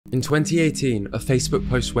In 2018, a Facebook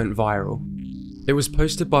post went viral. It was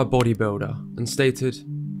posted by a bodybuilder and stated,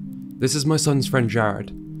 "This is my son's friend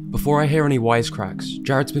Jared. Before I hear any wisecracks,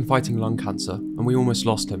 Jared's been fighting lung cancer and we almost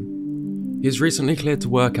lost him. He is recently cleared to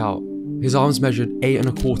work out. His arms measured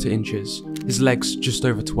 8¼ inches, his legs just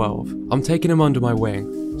over 12. I'm taking him under my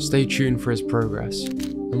wing. Stay tuned for his progress."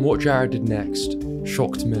 And what Jared did next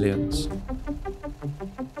shocked millions.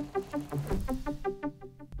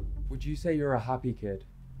 Would you say you're a happy kid?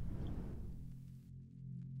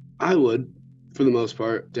 I would, for the most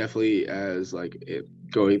part, definitely as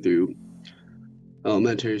going through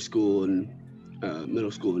elementary school and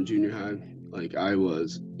middle school and junior high. I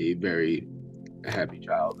was a very happy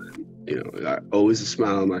child, and always a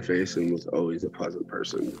smile on my face and was always a pleasant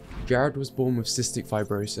person. Jared was born with cystic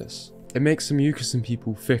fibrosis. It makes the mucus in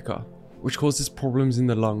people thicker, which causes problems in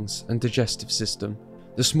the lungs and digestive system.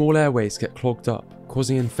 The small airways get clogged up,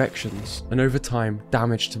 causing infections and over time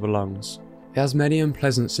damage to the lungs. It has many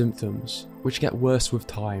unpleasant symptoms, which get worse with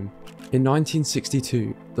time. In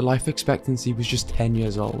 1962, the life expectancy was just 10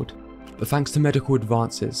 years old. But thanks to medical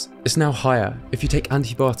advances, it's now higher if you take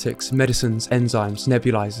antibiotics, medicines, enzymes,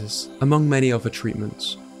 nebulizers, among many other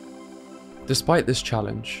treatments. Despite this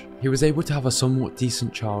challenge, he was able to have a somewhat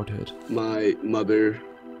decent childhood. My mother,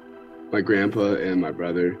 my grandpa, and my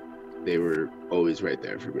brother, they were always right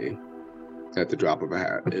there for me at the drop of a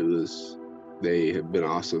hat. They have been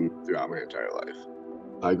awesome throughout my entire life.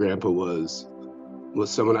 My grandpa was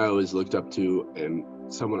someone I always looked up to and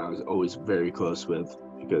someone I was always very close with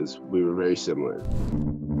because we were very similar.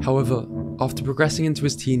 However, after progressing into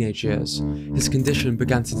his teenage years, his condition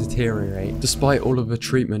began to deteriorate despite all of the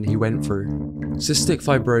treatment he went through. Cystic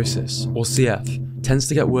fibrosis, or CF, tends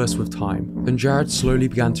to get worse with time, and Jared slowly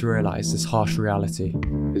began to realize this harsh reality.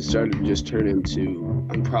 It started to just turn into,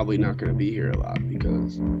 I'm probably not going to be here a lot,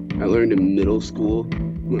 because I learned in middle school,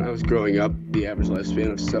 when I was growing up, the average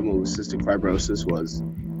lifespan of someone with cystic fibrosis was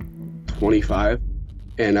 25.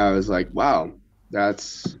 And I was like, wow,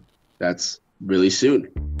 that's really soon.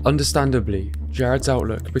 Understandably, Jared's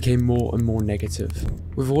outlook became more and more negative.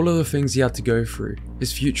 With all of the things he had to go through,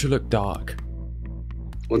 his future looked dark.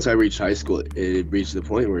 Once I reached high school, it reached the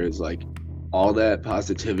point where it's like all that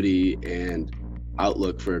positivity and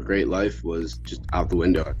outlook for a great life was just out the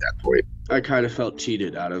window at that point. I kind of felt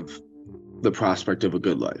cheated out of the prospect of a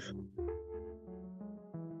good life.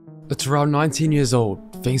 At around 19 years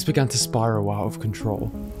old, things began to spiral out of control,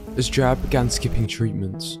 as Jared began skipping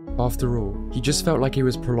treatments. After all, he just felt like he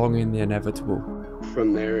was prolonging the inevitable.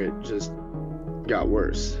 From there, it just got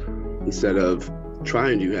worse. Instead of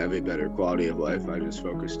trying to have a better quality of life, I just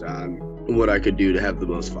focused on what I could do to have the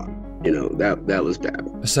most fun. That was bad.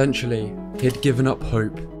 Essentially, he had given up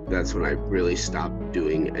hope. That's when I really stopped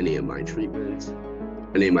doing any of my treatments,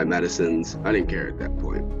 any of my medicines. I didn't care at that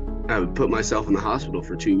point. I would put myself in the hospital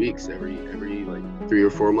for 2 weeks every 3 or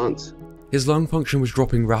 4 months. His lung function was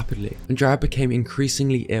dropping rapidly, and Jared became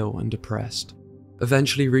increasingly ill and depressed,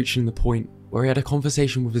 eventually reaching the point where he had a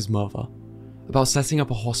conversation with his mother about setting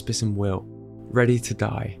up a hospice in Will, ready to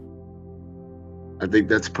die. I think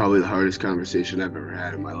that's probably the hardest conversation I've ever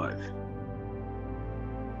had in my life.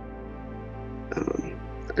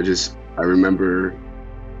 I remember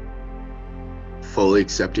fully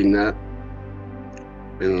accepting that,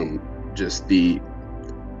 and just the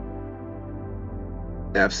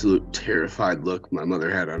absolute terrified look my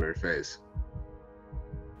mother had on her face.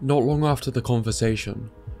 Not long after the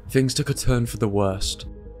conversation, things took a turn for the worst.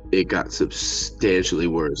 It got substantially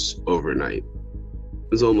worse overnight.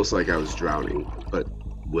 It was almost like I was drowning, but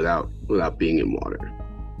without being in water.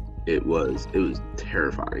 It was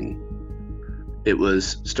terrifying. It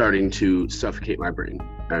was starting to suffocate my brain.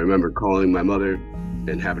 I remember calling my mother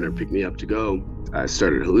and having her pick me up to go. I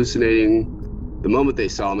started hallucinating. The moment they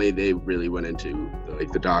saw me, they really went into,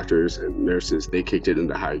 the doctors and nurses, they kicked it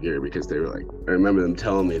into high gear because they were like, I remember them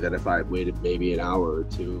telling me that if I waited maybe an hour or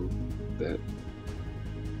two, that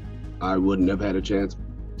I wouldn't have had a chance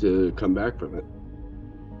to come back from it.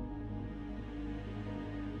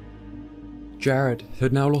 Jared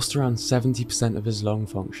had now lost around 70% of his lung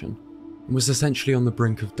function and was essentially on the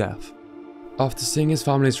brink of death. After seeing his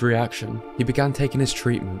family's reaction, he began taking his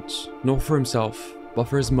treatments, not for himself, but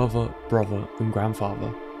for his mother, brother, and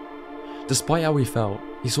grandfather. Despite how he felt,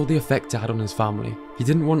 he saw the effect it had on his family. He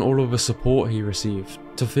didn't want all of the support he received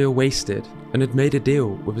to feel wasted, and had made a deal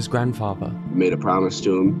with his grandfather. I made a promise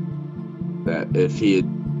to him that if he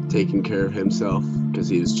had taken care of himself, because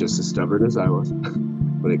he was just as stubborn as I was,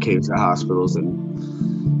 when it came to hospitals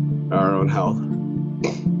and our own health,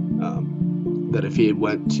 that if he had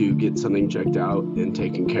went to get something checked out and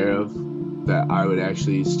taken care of, that I would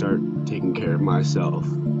actually start taking care of myself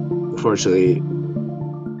Unfortunately,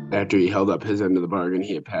 after he held up his end of the bargain,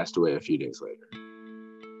 he had passed away a few days later.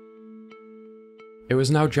 It was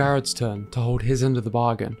now Jared's turn to hold his end of the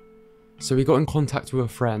bargain, so he got in contact with a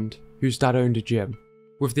friend whose dad owned a gym,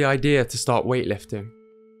 with the idea to start weightlifting,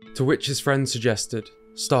 to which his friend suggested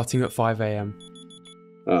starting at 5 AM.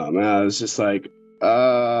 Oh man, I was just like,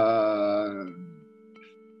 5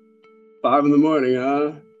 in the morning,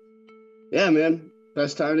 huh? Yeah, man,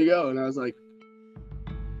 best time to go. And I was like,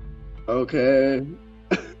 okay.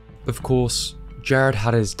 Of course, Jared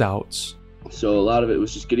had his doubts. So a lot of it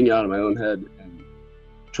was just getting out of my own head and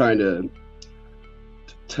trying to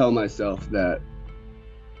tell myself that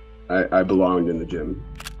I belonged in the gym,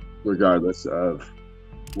 regardless of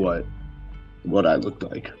what I looked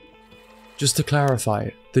like. Just to clarify,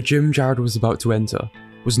 the gym Jared was about to enter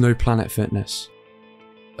was no Planet Fitness.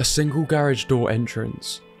 A single garage door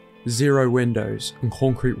entrance, 0 windows and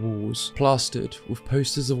concrete walls, plastered with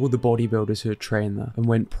posters of all the bodybuilders who had trained there and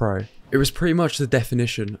went pro. It was pretty much the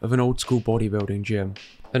definition of an old school bodybuilding gym.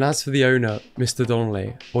 And as for the owner, Mr.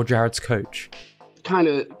 Donnelly, or Jared's coach, kind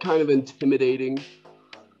of intimidating.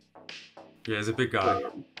 Yeah, he's a big guy.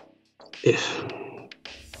 Yeah.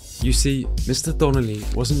 You see, Mr. Donnelly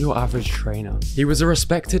wasn't your average trainer. He was a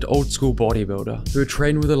respected old school bodybuilder who had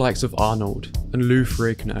trained with the likes of Arnold and Lou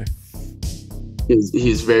Ferrigno.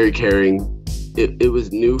 He's very caring. It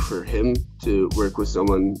was new for him to work with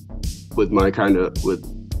someone with my kind of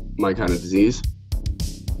disease,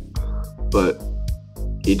 but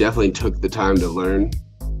he definitely took the time to learn.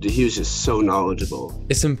 He was just so knowledgeable.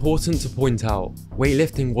 It's important to point out,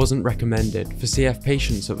 weightlifting wasn't recommended for CF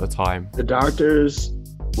patients at the time. The doctors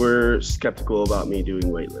were skeptical about me doing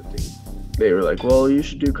weightlifting. They were like, well, you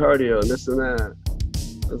should do cardio and this and that.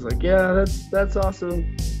 I was like, yeah, that's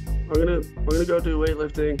awesome. I'm gonna go do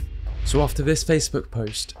weightlifting. So after this Facebook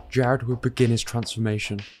post, Jared would begin his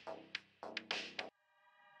transformation.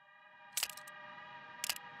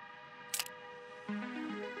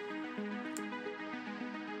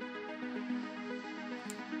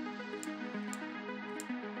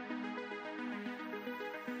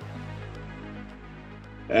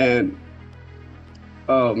 And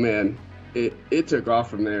oh man, it took off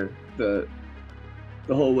from there. The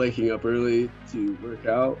whole waking up early to work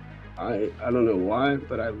out, I don't know why,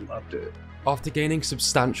 but I loved it. After gaining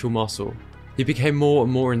substantial muscle, he became more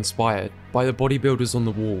and more inspired by the bodybuilders on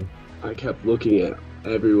the wall. I kept looking at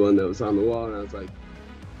everyone that was on the wall and I was like,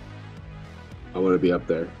 I want to be up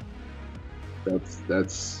there.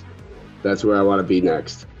 That's where I want to be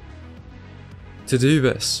next. To do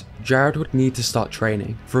this, Jared would need to start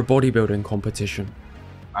training for a bodybuilding competition.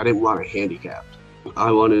 I didn't want a handicap.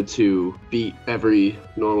 I wanted to beat every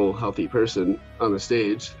normal, healthy person on the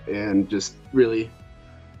stage and just really,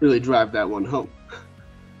 really drive that one home.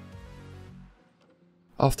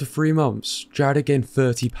 After 3 months, Jared had gained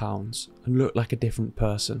 30 pounds and looked like a different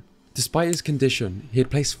person. Despite his condition, he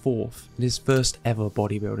had placed 4th in his first ever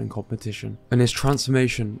bodybuilding competition, and his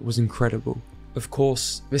transformation was incredible. Of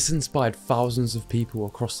course, this inspired thousands of people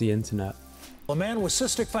across the internet. A man with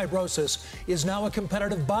cystic fibrosis is now a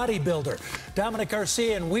competitive bodybuilder. Dominic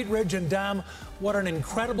Garcia and 𝐒𝐿 and Dom, what an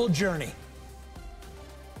incredible journey.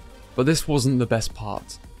 But this wasn't the best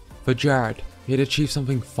part. For Jared, he had achieved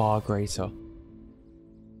something far greater.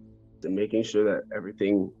 And making sure that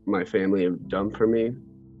everything my family had done for me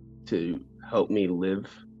to help me live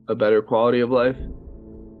a better quality of life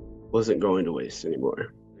wasn't going to waste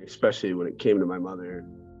anymore. Especially when it came to my mother,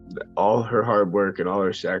 all her hard work and all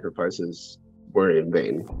her sacrifices were in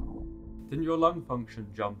vain. Didn't your lung function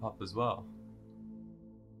jump up as well?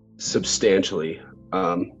 Substantially.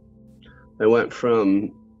 I went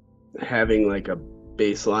from having like a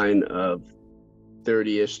baseline of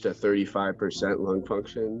 30-ish to 35% lung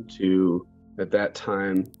function to, at that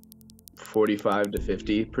time, 45 to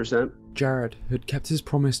 50%. Jared had kept his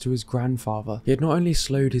promise to his grandfather. He had not only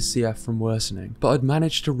slowed his CF from worsening, but had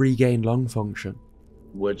managed to regain lung function.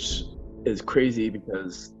 Which is crazy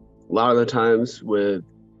because a lot of the times with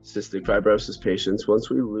cystic fibrosis patients, once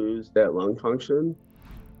we lose that lung function,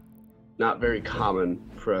 not very common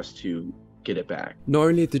for us to get it back. Not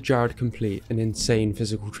only did Jared complete an insane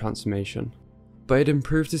physical transformation, but it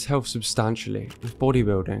improved his health substantially with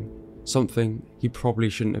bodybuilding, something he probably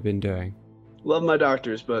shouldn't have been doing. Love my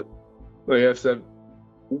doctors, but like I've said,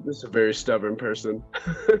 I'm just a very stubborn person.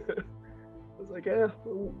 I was like, yeah,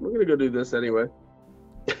 we're gonna go do this anyway.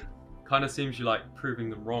 Kind of seems you like proving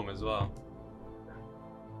them wrong as well.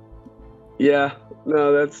 Yeah,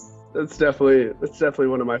 no, that's definitely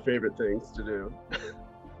one of my favorite things to do.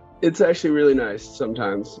 It's actually really nice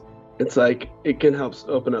sometimes. It's like it can help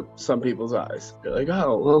open up some people's eyes. You're like,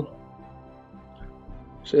 oh well,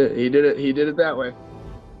 Shit, he did it. He did it that way.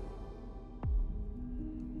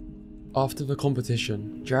 After the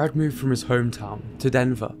competition, Jared moved from his hometown to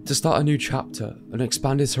Denver to start a new chapter and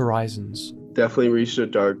expand his horizons. Definitely reached a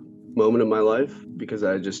dark moment in my life because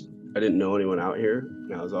I didn't know anyone out here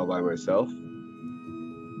and I was all by myself.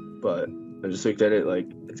 But I just looked at it like,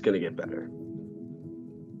 it's gonna get better.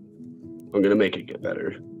 I'm gonna make it get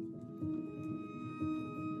better.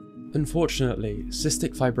 Unfortunately,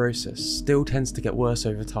 cystic fibrosis still tends to get worse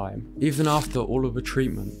over time, even after all of the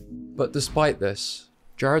treatment. But despite this,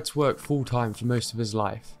 Jared's worked full-time for most of his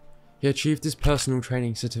life. He achieved his personal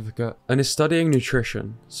training certificate and is studying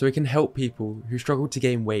nutrition so he can help people who struggle to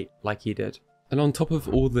gain weight like he did. And on top of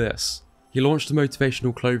all this, he launched a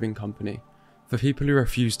motivational clothing company for people who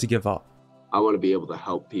refuse to give up. I want to be able to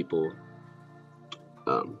help people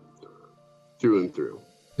through and through.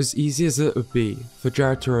 As easy as it would be for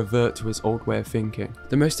Jared to revert to his old way of thinking,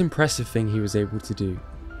 the most impressive thing he was able to do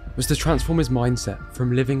was to transform his mindset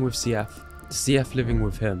from living with CF to CF living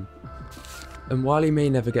with him. And while he may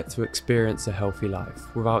never get to experience a healthy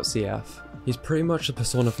life without CF, he's pretty much a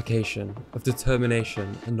personification of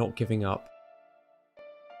determination and not giving up.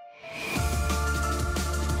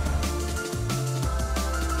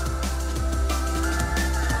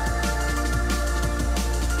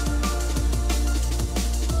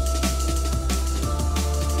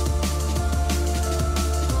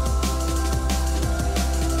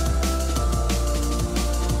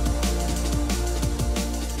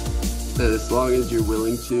 That as long as you're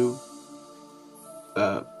willing to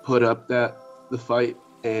put up the fight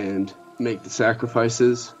and make the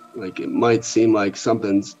sacrifices, like it might seem like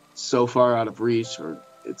something's so far out of reach or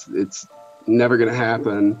it's never gonna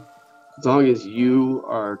happen. As long as you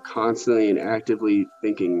are constantly and actively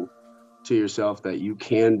thinking to yourself that you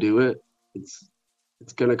can do it, it's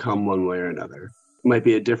gonna come one way or another. It might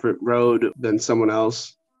be a different road than someone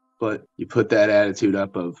else, but you put that attitude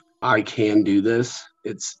up of I can do this,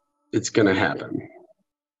 it's gonna happen.